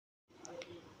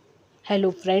Hello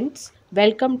friends,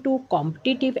 welcome to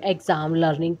competitive exam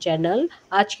learning channel.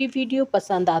 आज की video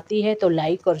पसंद आती है तो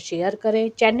लाइक और शेयर करें।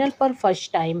 चैनल पर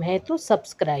फर्स्ट टाइम है तो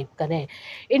सब्सक्राइब करें।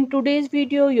 In today's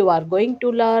video you are going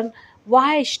to learn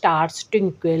Y stars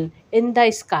twinkle in the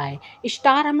sky.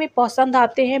 Star हमें पसंद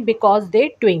आते हैं because they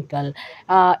twinkle.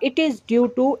 It is due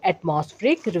to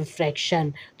atmospheric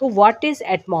refraction. तो what is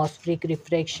atmospheric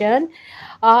refraction?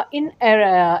 In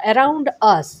around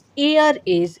us, air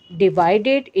is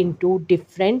divided into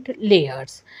different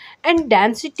layers, and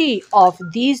density of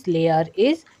these layer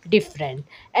is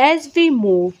different. As we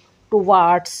move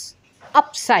towards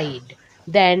upside,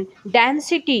 then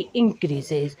density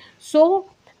increases. So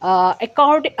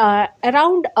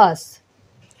around us,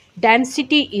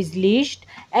 density is least.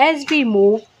 As we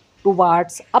move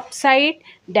towards upside,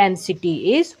 density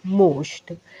is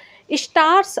most.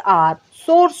 Stars are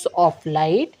source of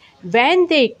light. When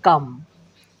they come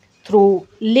through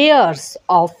layers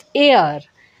of air,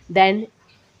 then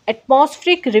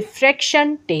atmospheric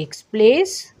refraction takes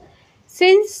place.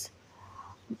 Since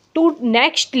to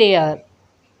next layer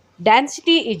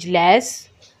density is less,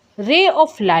 ray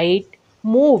of light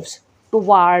moves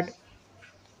toward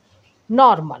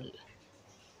normal.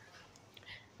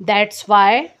 That's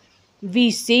why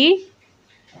we see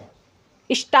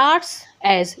stars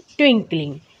as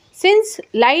twinkling. Since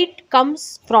light comes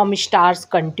from stars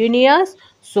continuous,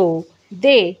 so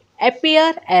they appear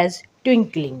as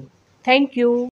twinkling. Thank you.